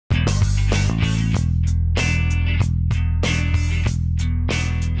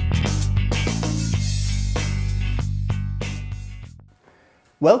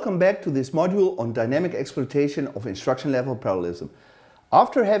Welcome back to this module on dynamic exploitation of instruction level parallelism.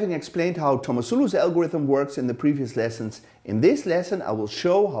 After having explained how Tomasulo's algorithm works in the previous lessons, in this lesson I will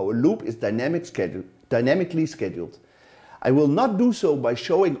show how a loop is dynamically scheduled. I will not do so by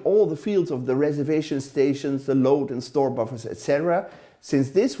showing all the fields of the reservation stations, the load and store buffers, etc.,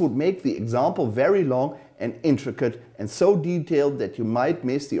 since this would make the example very long and intricate and so detailed that you might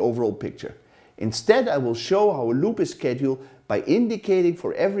miss the overall picture. Instead, I will show how a loop is scheduled by indicating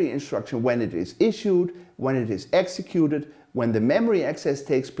for every instruction when it is issued, when it is executed, when the memory access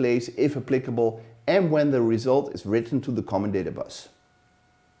takes place, if applicable, and when the result is written to the common data bus.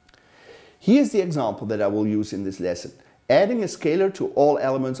 Here's the example that I will use in this lesson, adding a scalar to all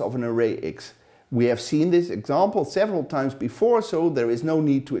elements of an array X. We have seen this example several times before, so there is no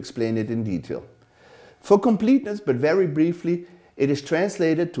need to explain it in detail. For completeness, but very briefly, it is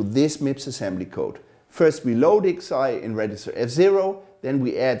translated to this MIPS assembly code. First we load xi in register F0, then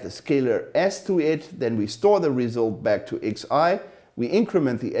we add the scalar s to it, then we store the result back to xi, we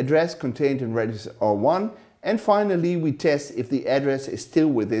increment the address contained in register R1, and finally we test if the address is still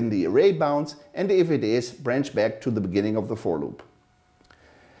within the array bounds, and if it is, branch back to the beginning of the for loop.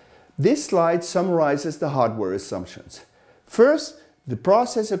 This slide summarizes the hardware assumptions. First, the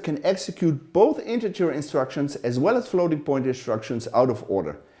processor can execute both integer instructions as well as floating point instructions out of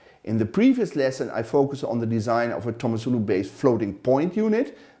order. In the previous lesson I focused on the design of a Tomasulo-based floating point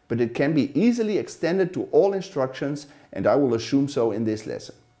unit, but it can be easily extended to all instructions, and I will assume so in this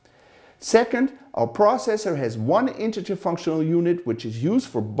lesson. Second, our processor has one integer functional unit which is used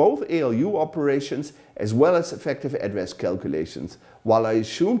for both ALU operations as well as effective address calculations, while I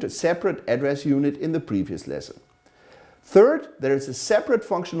assumed a separate address unit in the previous lesson. Third, there is a separate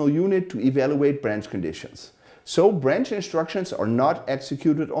functional unit to evaluate branch conditions. So branch instructions are not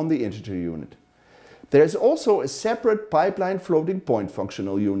executed on the integer unit. There is also a separate pipeline floating point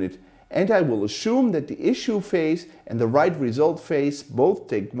functional unit, and I will assume that the issue phase and the write result phase both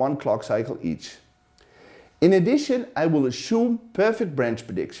take one clock cycle each. In addition, I will assume perfect branch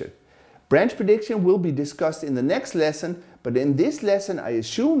prediction. Branch prediction will be discussed in the next lesson, but in this lesson I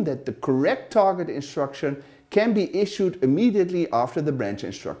assume that the correct target instruction can be issued immediately after the branch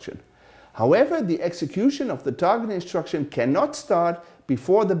instruction. However, the execution of the target instruction cannot start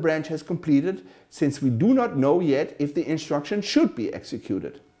before the branch has completed, since we do not know yet if the instruction should be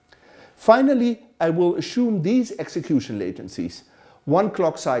executed. Finally, I will assume these execution latencies: one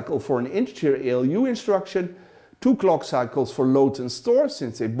clock cycle for an integer ALU instruction, 2 clock cycles for loads and stores,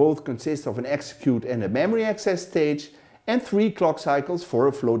 since they both consist of an execute and a memory access stage, and 3 clock cycles for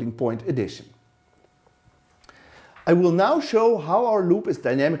a floating point addition. I will now show how our loop is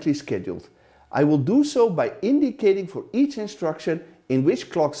dynamically scheduled. I will do so by indicating for each instruction in which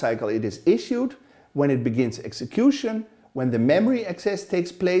clock cycle it is issued, when it begins execution, when the memory access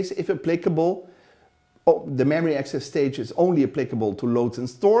takes place if applicable, the memory access stage is only applicable to loads and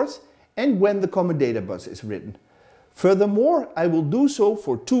stores, and when the common data bus is written. Furthermore, I will do so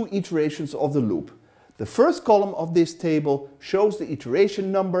for 2 iterations of the loop. The first column of this table shows the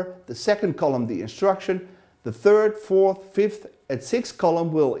iteration number, the second column the instruction. The third, fourth, fifth and sixth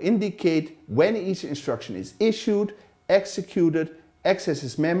column will indicate when each instruction is issued, executed,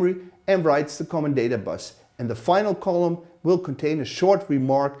 accesses memory and writes the common data bus. And the final column will contain a short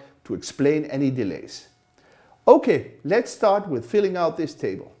remark to explain any delays. Okay, let's start with filling out this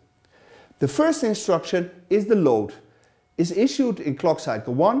table. The first instruction is the load. Is issued in clock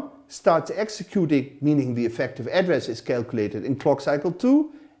cycle 1, starts executing, meaning the effective address is calculated in clock cycle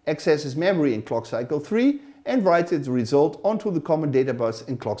 2, accesses memory in clock cycle 3, and writes its result onto the common data bus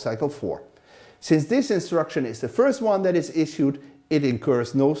in clock cycle 4. Since this instruction is the first one that is issued, it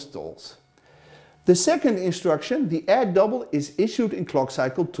incurs no stalls. The second instruction, the add double, is issued in clock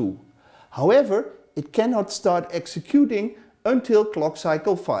cycle 2. However, it cannot start executing until clock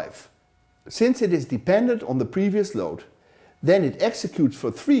cycle 5, since it is dependent on the previous load. Then it executes for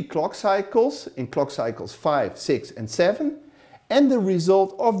 3 clock cycles in clock cycles 5, 6 and 7. And the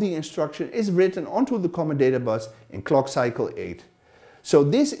result of the instruction is written onto the common data bus in clock cycle 8. So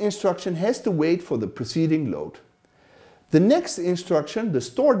this instruction has to wait for the preceding load. The next instruction, the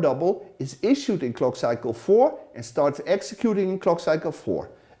store double, is issued in clock cycle 4 and starts executing in clock cycle 4.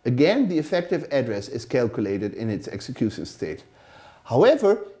 Again, the effective address is calculated in its execution state.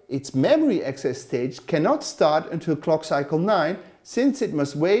 However, its memory access stage cannot start until clock cycle 9, since it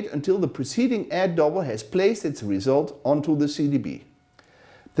must wait until the preceding add double has placed its result onto the CDB.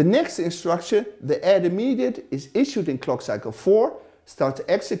 The next instruction, the add immediate, is issued in clock cycle 4, starts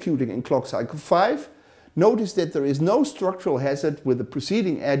executing in clock cycle 5. Notice that there is no structural hazard with the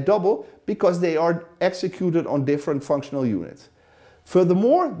preceding add double because they are executed on different functional units.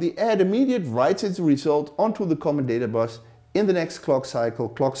 Furthermore, the add immediate writes its result onto the common data bus in the next clock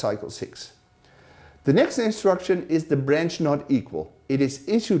cycle 6. The next instruction is the branch not equal. It is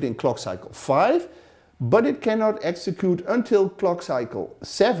issued in clock cycle 5, but it cannot execute until clock cycle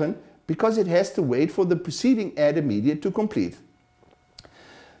 7 because it has to wait for the preceding add immediate to complete.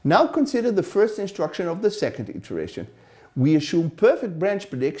 Now consider the first instruction of the second iteration. We assume perfect branch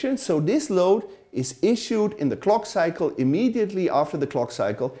prediction, so this load is issued in the clock cycle immediately after the clock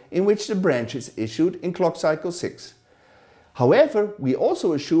cycle in which the branch is issued in clock cycle 6. However, we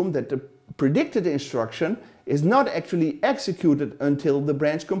also assume that the predicted instruction is not actually executed until the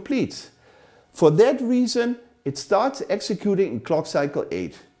branch completes. For that reason, it starts executing in clock cycle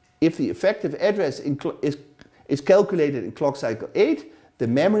 8. If the effective address is calculated in clock cycle 8, the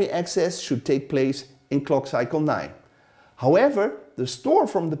memory access should take place in clock cycle 9. However, the store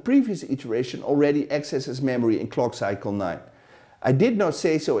from the previous iteration already accesses memory in clock cycle 9. I did not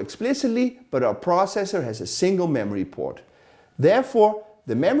say so explicitly, but our processor has a single memory port. Therefore,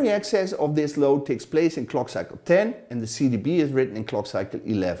 the memory access of this load takes place in clock cycle 10 and the CDB is written in clock cycle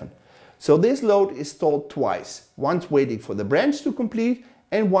 11. So this load is stalled twice, once waiting for the branch to complete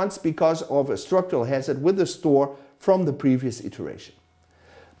and once because of a structural hazard with the store from the previous iteration.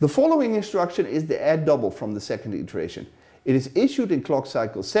 The following instruction is the add double from the second iteration. It is issued in clock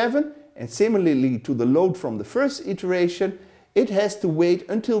cycle 7 and similarly to the load from the first iteration, it has to wait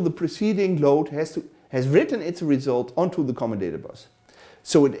until the preceding load has written its result onto the common data bus.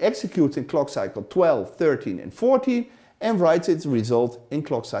 So it executes in clock cycle 12, 13 and 14 and writes its result in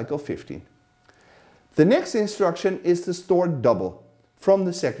clock cycle 15. The next instruction is the store double from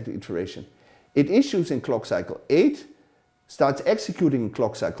the second iteration. It issues in clock cycle 8, starts executing in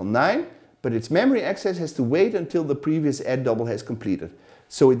clock cycle 9, but its memory access has to wait until the previous add double has completed.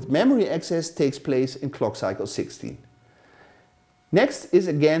 So its memory access takes place in clock cycle 16. Next is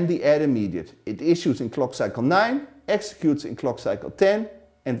again the add immediate. It issues in clock cycle 9, executes in clock cycle 10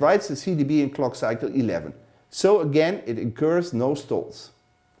 and writes the CDB in clock cycle 11. So again, it incurs no stalls.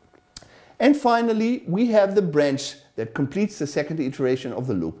 And finally, we have the branch that completes the second iteration of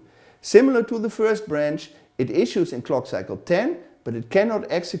the loop. Similar to the first branch, it issues in clock cycle 10, but it cannot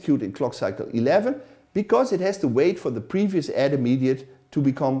execute in clock cycle 11 because it has to wait for the previous add immediate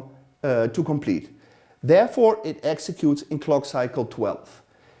to complete. Therefore, it executes in clock cycle 12.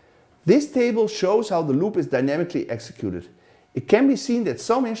 This table shows how the loop is dynamically executed. It can be seen that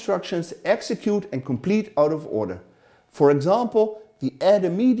some instructions execute and complete out of order. For example, the add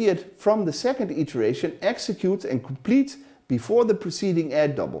immediate from the second iteration executes and completes before the preceding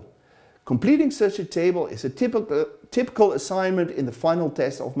add double. Completing such a table is a typical assignment in the final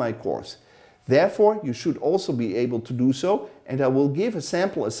test of my course. Therefore, you should also be able to do so, and I will give a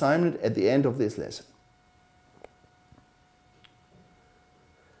sample assignment at the end of this lesson.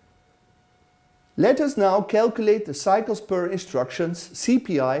 Let us now calculate the cycles per instructions,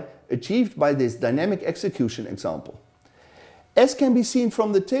 CPI, achieved by this dynamic execution example. As can be seen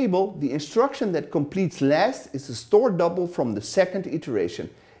from the table, the instruction that completes last is the store double from the second iteration.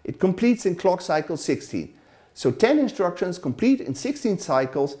 It completes in clock cycle 16. So 10 instructions complete in 16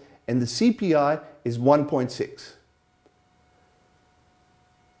 cycles and the CPI is 1.6.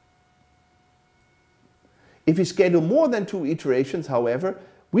 If we schedule more than 2 iterations, however,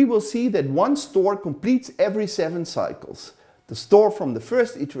 we will see that one store completes every 7 cycles. The store from the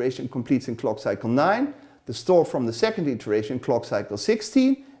first iteration completes in clock cycle 9, the store from the second iteration clock cycle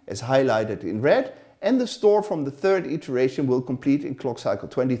 16, as highlighted in red, and the store from the third iteration will complete in clock cycle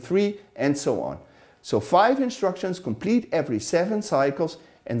 23, and so on. So 5 instructions complete every 7 cycles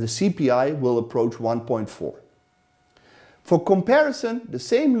and the CPI will approach 1.4. For comparison, the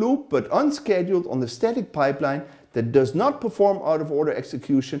same loop but unscheduled on the static pipeline that does not perform out of order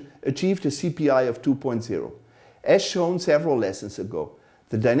execution achieved a CPI of 2.0. As shown several lessons ago,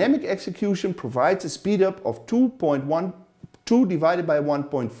 the dynamic execution provides a speed up of 2 divided by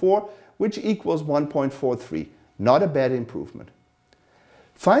 1.4, which equals 1.43. Not a bad improvement.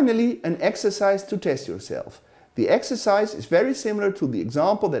 Finally, an exercise to test yourself. The exercise is very similar to the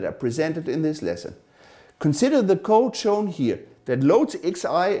example that I presented in this lesson. Consider the code shown here that loads xi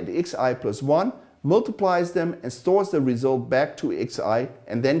and xi plus 1, multiplies them and stores the result back to xi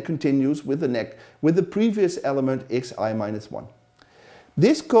and then continues with the previous element xi minus 1.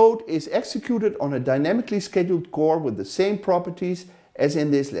 This code is executed on a dynamically scheduled core with the same properties as in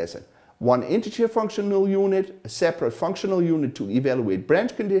this lesson. One integer functional unit, a separate functional unit to evaluate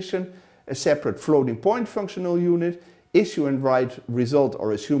branch condition, a separate floating point functional unit, issue and write result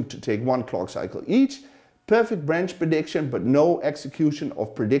are assumed to take 1 clock cycle each, perfect branch prediction but no execution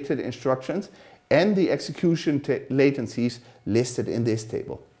of predicted instructions, and the execution latencies listed in this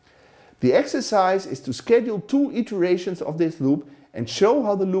table. The exercise is to schedule 2 iterations of this loop and show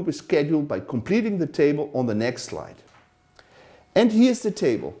how the loop is scheduled by completing the table on the next slide. And here's the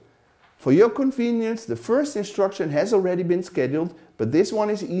table. For your convenience, the first instruction has already been scheduled, but this one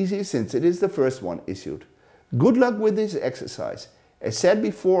is easy since it is the first one issued. Good luck with this exercise. As said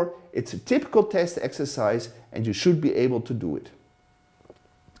before, it's a typical test exercise and you should be able to do it.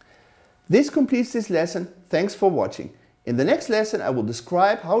 This completes this lesson. Thanks for watching. In the next lesson I will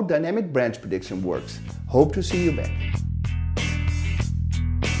describe how dynamic branch prediction works. Hope to see you back.